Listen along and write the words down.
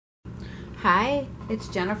Hi, it's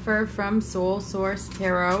Jennifer from Soul Source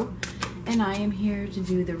Tarot, and I am here to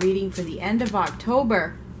do the reading for the end of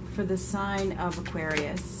October for the sign of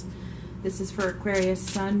Aquarius. This is for Aquarius,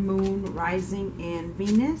 Sun, Moon, Rising, and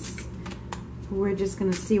Venus. We're just going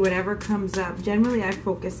to see whatever comes up. Generally, I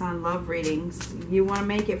focus on love readings. You want to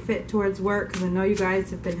make it fit towards work, because I know you guys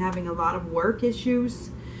have been having a lot of work issues.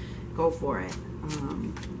 Go for it.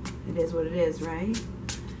 It is what it is, right?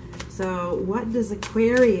 So, what does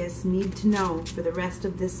Aquarius need to know for the rest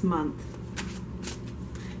of this month?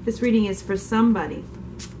 This reading is for somebody,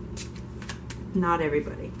 not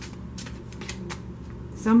everybody.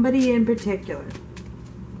 Somebody in particular.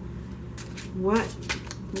 What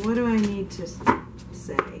do I need to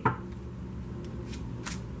say?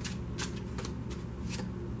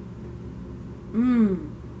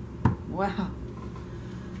 Wow.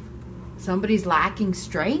 Somebody's lacking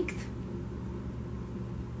strength?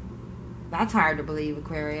 That's hard to believe,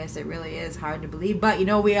 Aquarius. It really is hard to believe. But, you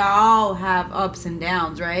know, we all have ups and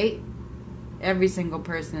downs, right? Every single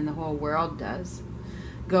person in the whole world does.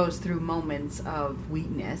 Goes through moments of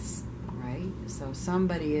weakness, right? So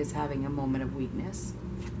somebody is having a moment of weakness.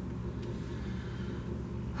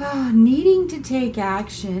 Needing to take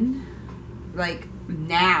action, like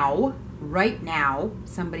now, right now,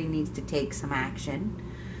 somebody needs to take some action.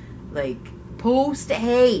 Like, post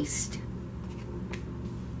haste.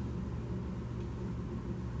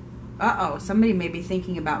 Somebody may be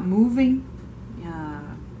thinking about moving,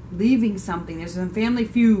 leaving something. There's some family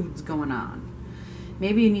feuds going on.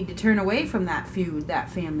 Maybe you need to turn away from that feud, that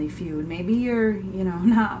family feud. Maybe you're,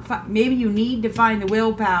 maybe you need to find the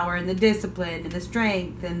willpower and the discipline and the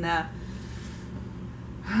strength and the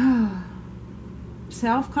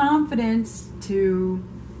self-confidence to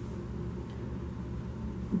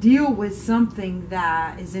deal with something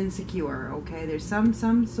that is insecure, okay? There's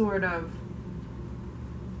some sort of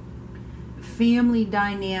family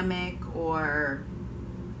dynamic or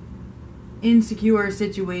insecure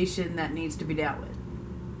situation that needs to be dealt with.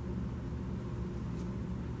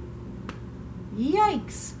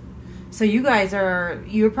 Yikes. So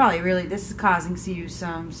you're probably really, this is causing you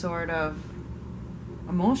some sort of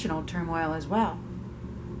emotional turmoil as well.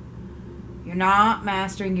 You're not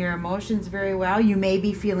mastering your emotions very well. You may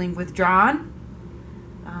be feeling withdrawn,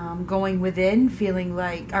 going within, feeling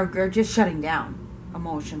like, or just shutting down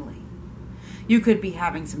emotionally. You could be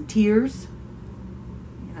having some tears,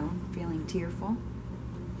 feeling tearful.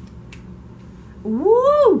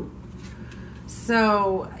 Woo!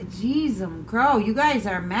 So, geez, crow, you guys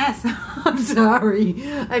are a mess. I'm sorry.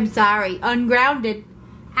 Ungrounded.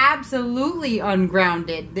 Absolutely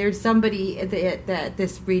ungrounded. There's somebody that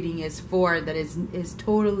this reading is for that is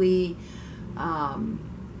totally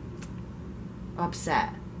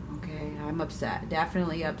upset. Okay, I'm upset.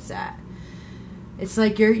 Definitely upset. It's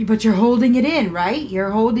like you're holding it in, right?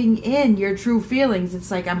 You're holding in your true feelings.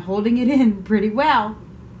 It's like I'm holding it in pretty well,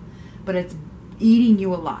 but it's eating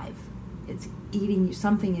you alive. It's eating you.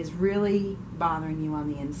 Something is really bothering you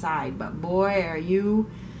on the inside. But boy,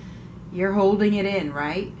 you're holding it in,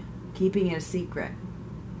 right? Keeping it a secret.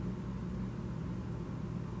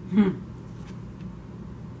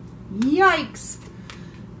 Yikes.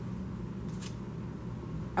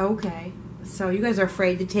 Okay. So you guys are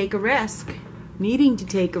afraid to take a risk. Needing to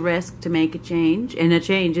take a risk to make a change. And a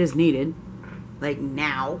change is needed. Like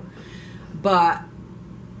now. But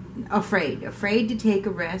afraid. Afraid to take a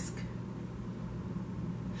risk.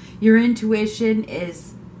 Your intuition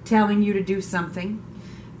is telling you to do something.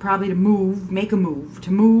 Probably to move. Make a move.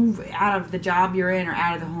 To move out of the job you're in or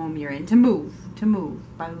out of the home you're in. To move. To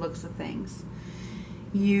move by the looks of things.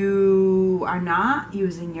 You are not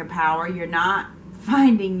using your power. You're not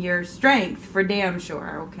finding your strength for damn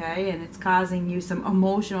sure, okay? And it's causing you some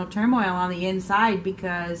emotional turmoil on the inside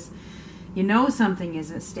because you know something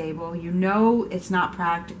isn't stable. You know it's not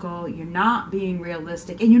practical. You're not being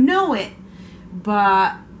realistic. And you know it,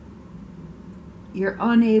 but you're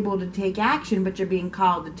unable to take action, but you're being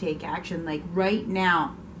called to take action. Like right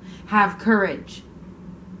now, have courage.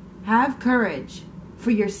 Have courage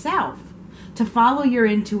for yourself to follow your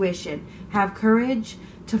intuition. Have courage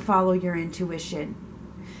to follow your intuition,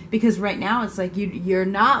 because right now it's like you're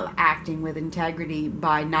not acting with integrity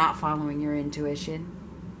by not following your intuition.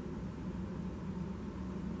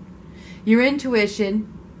 Your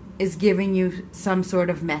intuition is giving you some sort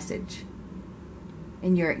of message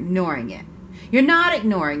and you're ignoring it. You're not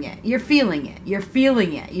ignoring it. You're feeling it. You're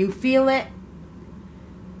feeling it. You feel it,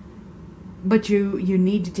 but you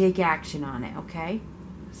need to take action on it, okay?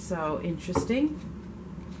 So interesting.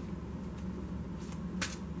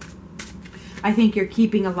 I think you're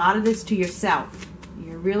keeping a lot of this to yourself.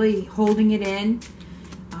 You're really holding it in.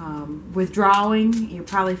 withdrawing. You're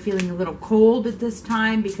probably feeling a little cold at this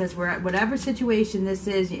time because we're at whatever situation this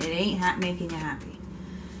is, it ain't making you happy.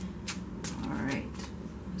 All right.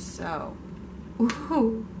 So,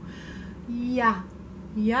 ooh, yeah.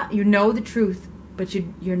 You know the truth, but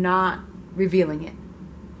you're not revealing it.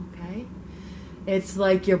 Okay? It's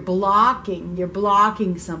like you're blocking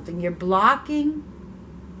something. You're blocking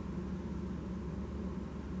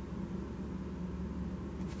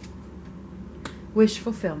wish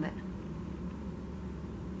fulfillment.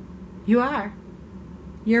 You are.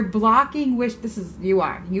 You're blocking wish. You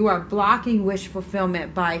are blocking wish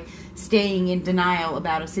fulfillment by staying in denial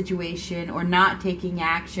about a situation or not taking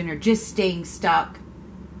action or just staying stuck,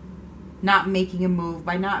 not making a move,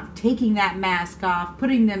 by not taking that mask off,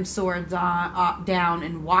 putting them swords down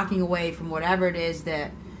and walking away from whatever it is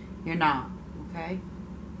that you're not. Okay?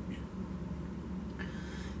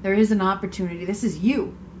 There is an opportunity. This is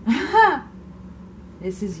you.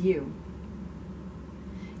 This is you.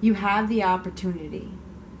 You have the opportunity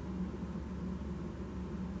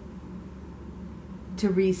to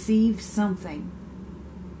receive something,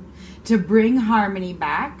 to bring harmony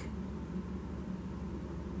back,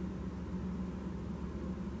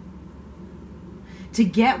 to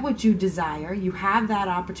get what you desire. You have that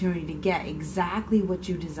opportunity to get exactly what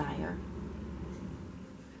you desire.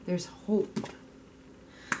 There's hope.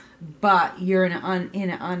 But you're in an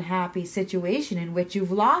unhappy situation in which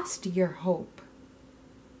you've lost your hope.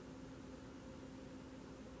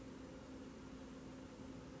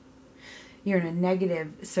 You're in a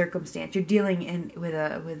negative circumstance. You're dealing with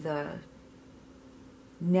a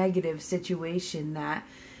negative situation that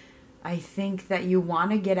I think that you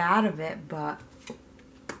want to get out of it, but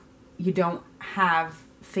you don't have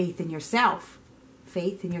faith in yourself.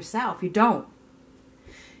 Faith in yourself. You don't.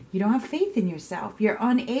 You don't have faith in yourself. You're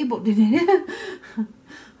unable to.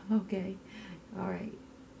 Okay. All right.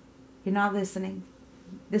 You're not listening.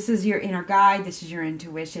 This is your inner guide. This is your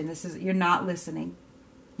intuition. You're not listening.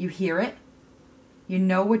 You hear it. You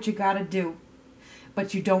know what you got to do.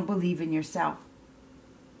 But you don't believe in yourself.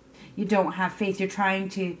 You don't have faith. You're trying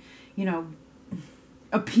to,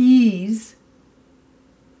 appease.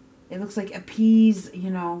 It looks like appease,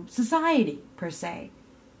 society per se.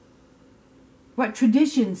 What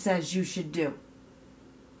tradition says you should do.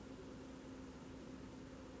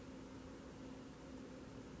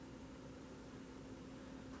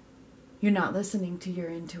 You're not listening to your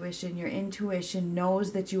intuition. Your intuition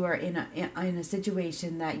knows that you are in a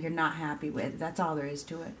situation that you're not happy with. That's all there is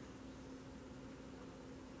to it.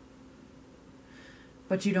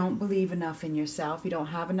 But you don't believe enough in yourself. You don't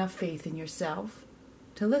have enough faith in yourself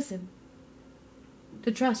to listen,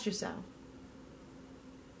 to trust yourself.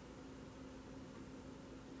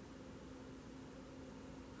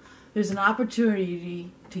 There's an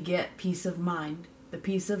opportunity to get peace of mind, the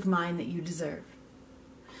peace of mind that you deserve.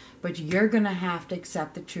 But you're going to have to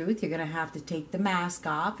accept the truth. You're going to have to take the mask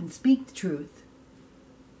off and speak the truth.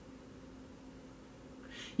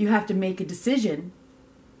 You have to make a decision.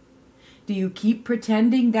 Do you keep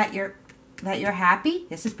pretending that you're happy?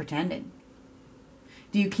 This is pretending.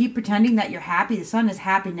 Do you keep pretending that you're happy? The sun is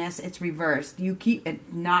happiness. It's reversed. You're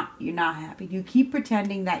not happy. Do you keep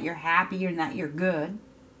pretending that you're happy and that you're good?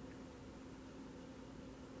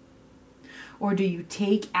 Or do you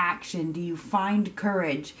take action? Do you find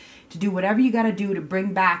courage to do whatever you got to do to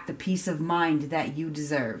bring back the peace of mind that you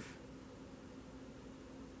deserve?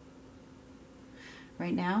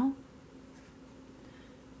 Right now,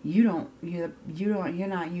 you're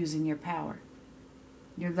not using your power.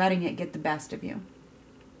 You're letting it get the best of you.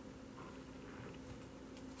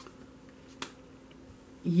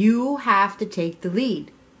 You have to take the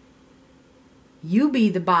lead. You be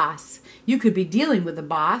the boss. You could be dealing with a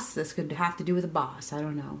boss. This could have to do with a boss. I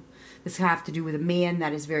don't know. This could have to do with a man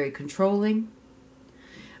that is very controlling.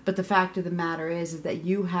 But the fact of the matter is that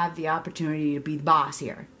you have the opportunity to be the boss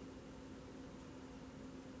here.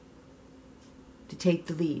 To take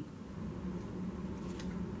the lead.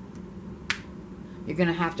 You're going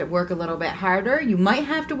to have to work a little bit harder. You might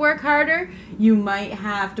have to work harder. You might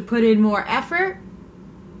have to put in more effort.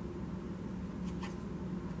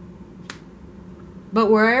 But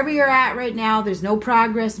wherever you're at right now, there's no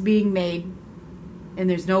progress being made. And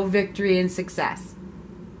there's no victory and success.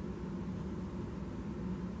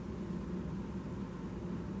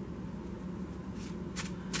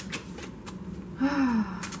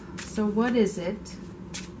 So what is it?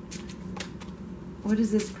 What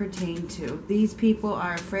does this pertain to? These people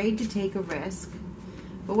are afraid to take a risk.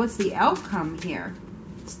 But what's the outcome here?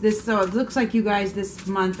 So it looks like you guys this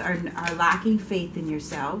month are lacking faith in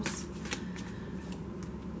yourselves.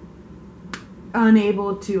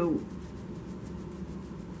 Unable to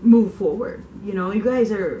move forward. You know, you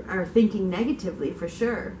guys are thinking negatively for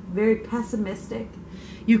sure. Very pessimistic.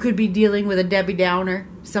 You could be dealing with a Debbie Downer,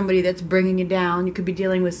 somebody that's bringing you down. You could be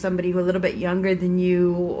dealing with somebody who's a little bit younger than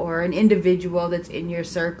you, or an individual that's in your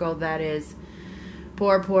circle that is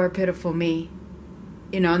poor, poor, pitiful me.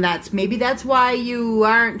 You know, and maybe that's why you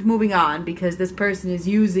aren't moving on, because this person is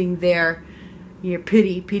using your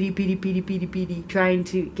pity, trying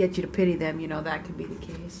to get you to pity them. You know, that could be the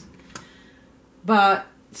case. But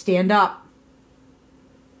stand up.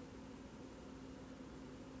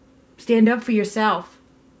 Stand up for yourself.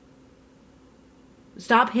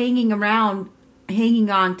 Stop hanging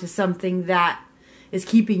on to something that is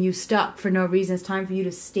keeping you stuck for no reason. It's time for you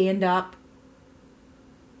to stand up.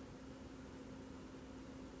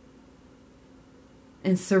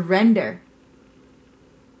 And surrender.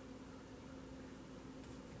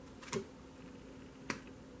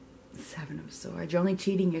 Seven of Swords. You're only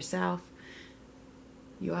cheating yourself.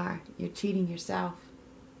 You are. You're cheating yourself.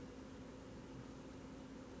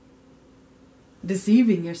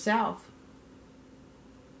 Deceiving yourself.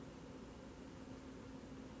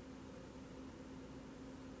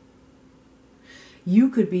 You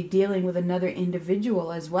could be dealing with another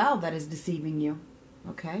individual as well that is deceiving you.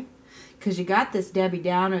 Okay? Because you got this Debbie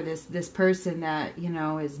Downer, this person that, you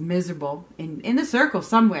know, is miserable in the circle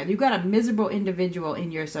somewhere. You've got a miserable individual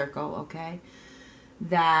in your circle, okay?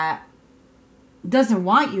 That doesn't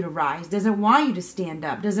want you to rise, doesn't want you to stand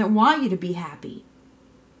up, doesn't want you to be happy.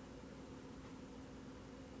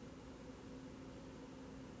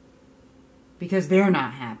 Because they're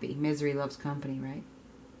not happy. Misery loves company, right?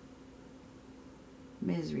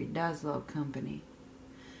 Misery does love company.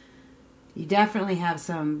 You definitely have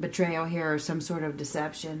some betrayal here or some sort of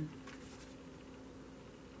deception.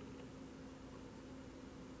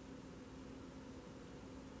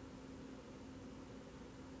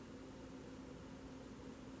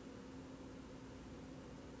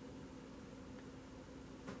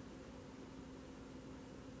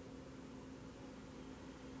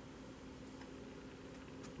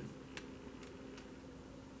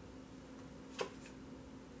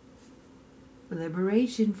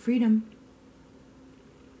 Liberation, freedom,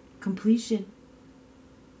 completion.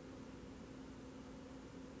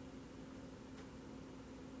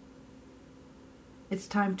 It's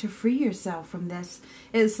time to free yourself from this.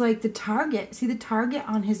 It's like the target. See the target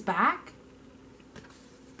on his back?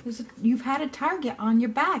 You've had a target on your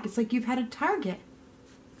back. It's like you've had a target.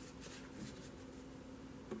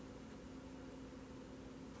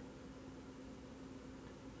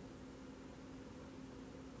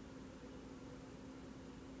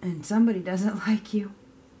 And somebody doesn't like you.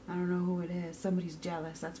 I don't know who it is. Somebody's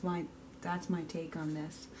jealous. That's my take on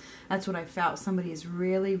this. That's what I felt. Somebody is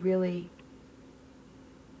really, really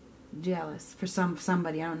jealous for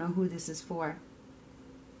somebody. I don't know who this is for.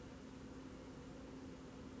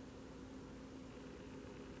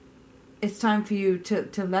 It's time for you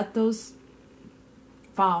to let those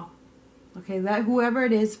fall. Okay, let whoever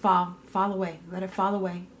it is fall away. Let it fall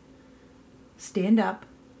away. Stand up.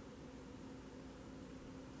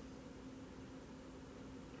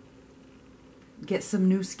 Get some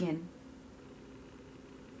new skin.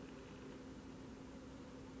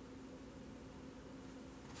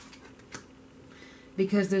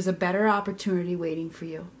 Because there's a better opportunity waiting for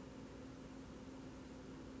you.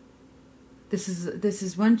 This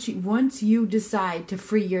is once you decide to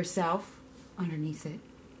free yourself underneath it,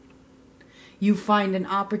 you find an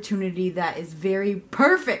opportunity that is very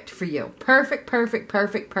perfect for you. Perfect.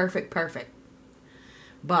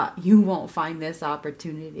 But you won't find this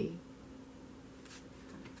opportunity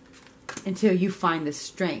until you find the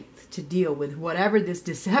strength to deal with whatever this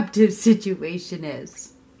deceptive situation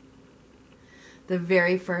is. The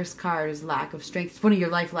very first card is lack of strength. It's one of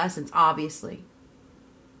your life lessons, obviously.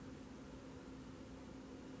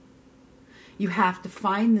 You have to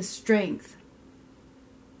find the strength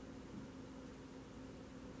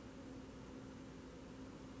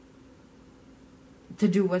to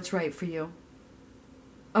do what's right for you.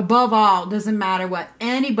 Above all, doesn't matter what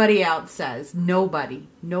anybody else says. Nobody.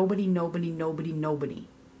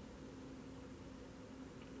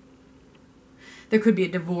 There could be a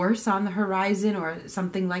divorce on the horizon or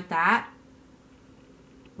something like that.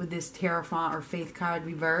 With this Hierophant or Faith card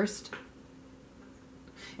reversed.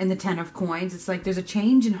 And the Ten of Coins. It's like there's a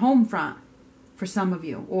change in home front for some of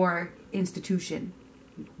you. Or institution,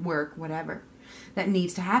 work, whatever. That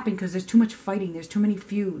needs to happen because there's too much fighting. There's too many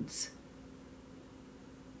feuds.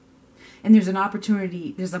 And there's an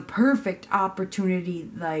opportunity, there's a perfect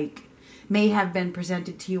opportunity, like, may have been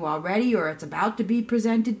presented to you already, or it's about to be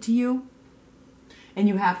presented to you. And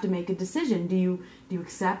you have to make a decision. Do you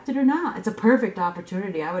accept it or not? It's a perfect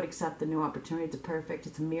opportunity. I would accept the new opportunity. It's perfect.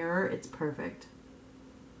 It's a mirror. It's perfect.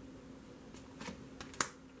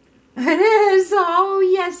 It is. Oh,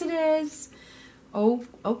 yes, it is. Oh,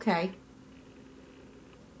 okay.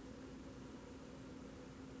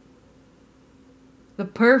 The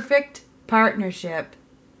perfect partnership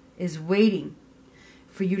is waiting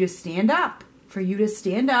for you to stand up. For you to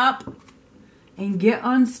stand up and get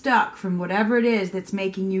unstuck from whatever it is that's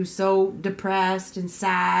making you so depressed and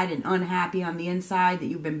sad and unhappy on the inside that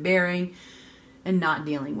you've been bearing and not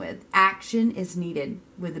dealing with. Action is needed.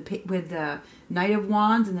 With the Knight of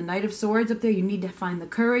Wands and the Knight of Swords up there, you need to find the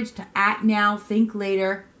courage to act now, think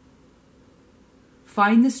later,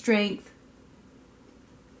 find the strength,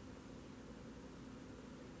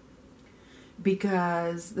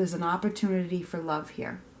 because there's an opportunity for love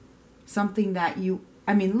here. Something that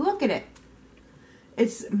look at it.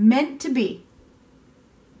 It's meant to be.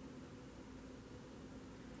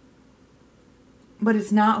 But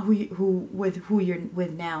it's not who you're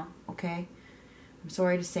with now, okay? I'm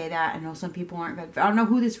sorry to say that. I know some people aren't good. I don't know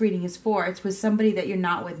who this reading is for. It's with somebody that you're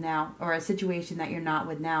not with now, or a situation that you're not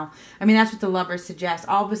with now. I mean, that's what the Lovers suggest.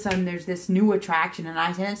 All of a sudden, there's this new attraction, and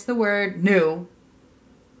I sense the word new.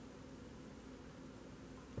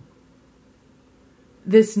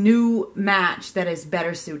 This new match that is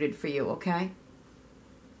better suited for you, okay?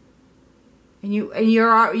 And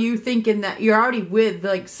you're thinking that you're already with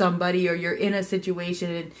like somebody, or you're in a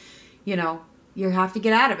situation, and you have to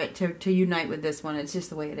get out of it to unite with this one. It's just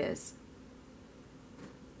the way it is.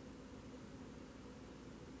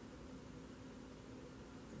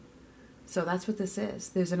 So that's what this is.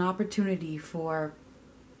 There's an opportunity for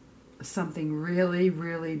something really,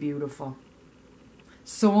 really beautiful.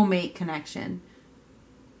 Soulmate connection.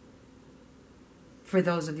 For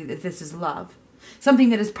those of you that this is love. Something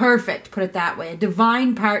that is perfect, put it that way. A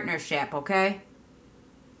divine partnership, okay?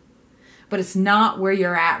 But it's not where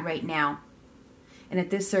you're at right now. And at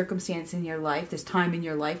this circumstance in your life, this time in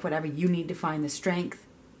your life, whatever, you need to find the strength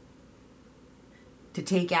to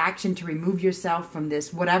take action, to remove yourself from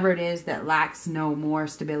this, whatever it is that lacks no more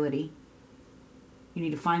stability. You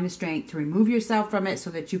need to find the strength to remove yourself from it so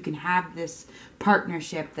that you can have this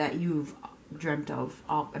partnership that you've dreamt of.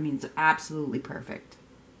 It's absolutely perfect.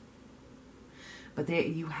 But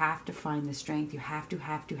you have to find the strength. You have to.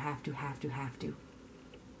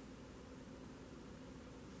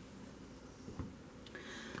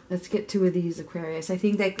 Let's get two of these, Aquarius. I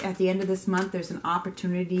think that at the end of this month, there's an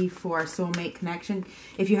opportunity for a soulmate connection.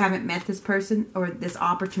 If you haven't met this person or this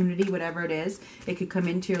opportunity, whatever it is, it could come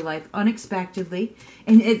into your life unexpectedly.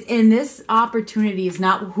 And this opportunity is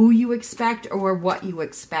not who you expect or what you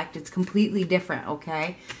expect. It's completely different,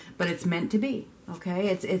 okay? But it's meant to be, okay?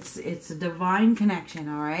 It's a divine connection,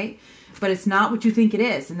 all right? But it's not what you think it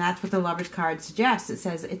is. And that's what the Lover's card suggests. It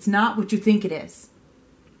says it's not what you think it is.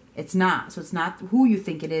 It's not. So it's not who you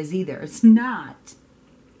think it is either. It's not.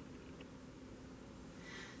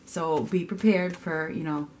 So be prepared for,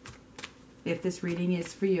 if this reading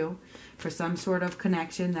is for you, for some sort of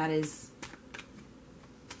connection that is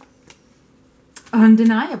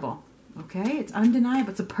undeniable. Okay? It's undeniable.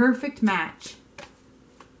 It's a perfect match.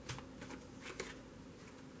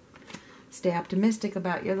 Stay optimistic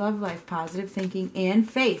about your love life. Positive thinking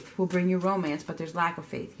and faith will bring you romance, but there's lack of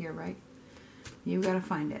faith here, right? You got to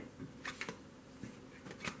find it.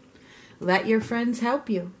 Let your friends help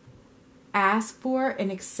you. Ask for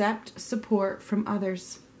and accept support from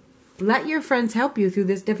others. Let your friends help you through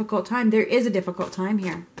this difficult time. There is a difficult time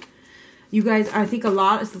here. You guys, I think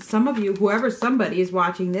some of you, somebody is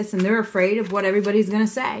watching this and they're afraid of what everybody's going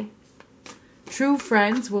to say. True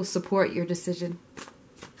friends will support your decision.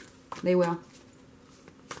 They will.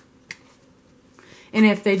 And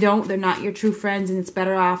if they don't, they're not your true friends, and it's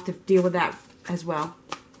better off to deal with that as well,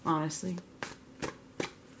 honestly.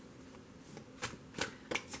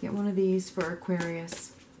 Let's get one of these for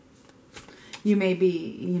Aquarius. You may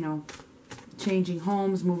be, changing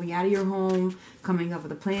homes, moving out of your home, coming up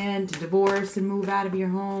with a plan to divorce and move out of your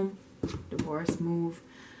home. Divorce, move.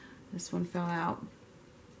 This one fell out.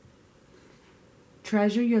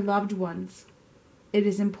 Treasure your loved ones. It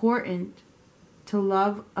is important to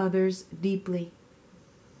love others deeply.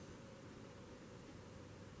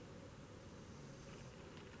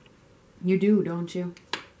 You do, don't you?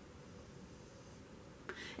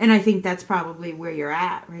 And I think that's probably where you're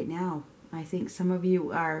at right now. I think some of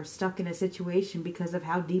you are stuck in a situation because of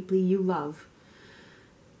how deeply you love.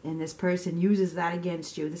 And this person uses that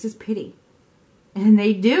against you. This is pity. And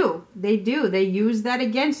they do. They do. They use that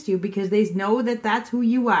against you because they know that that's who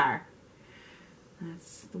you are.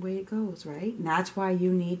 That's the way it goes, right? And that's why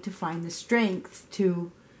you need to find the strength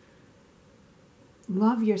to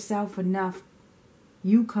love yourself enough.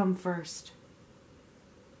 You come first.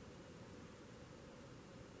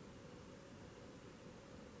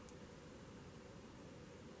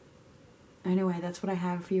 Anyway, that's what I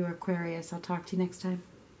have for you, Aquarius. I'll talk to you next time.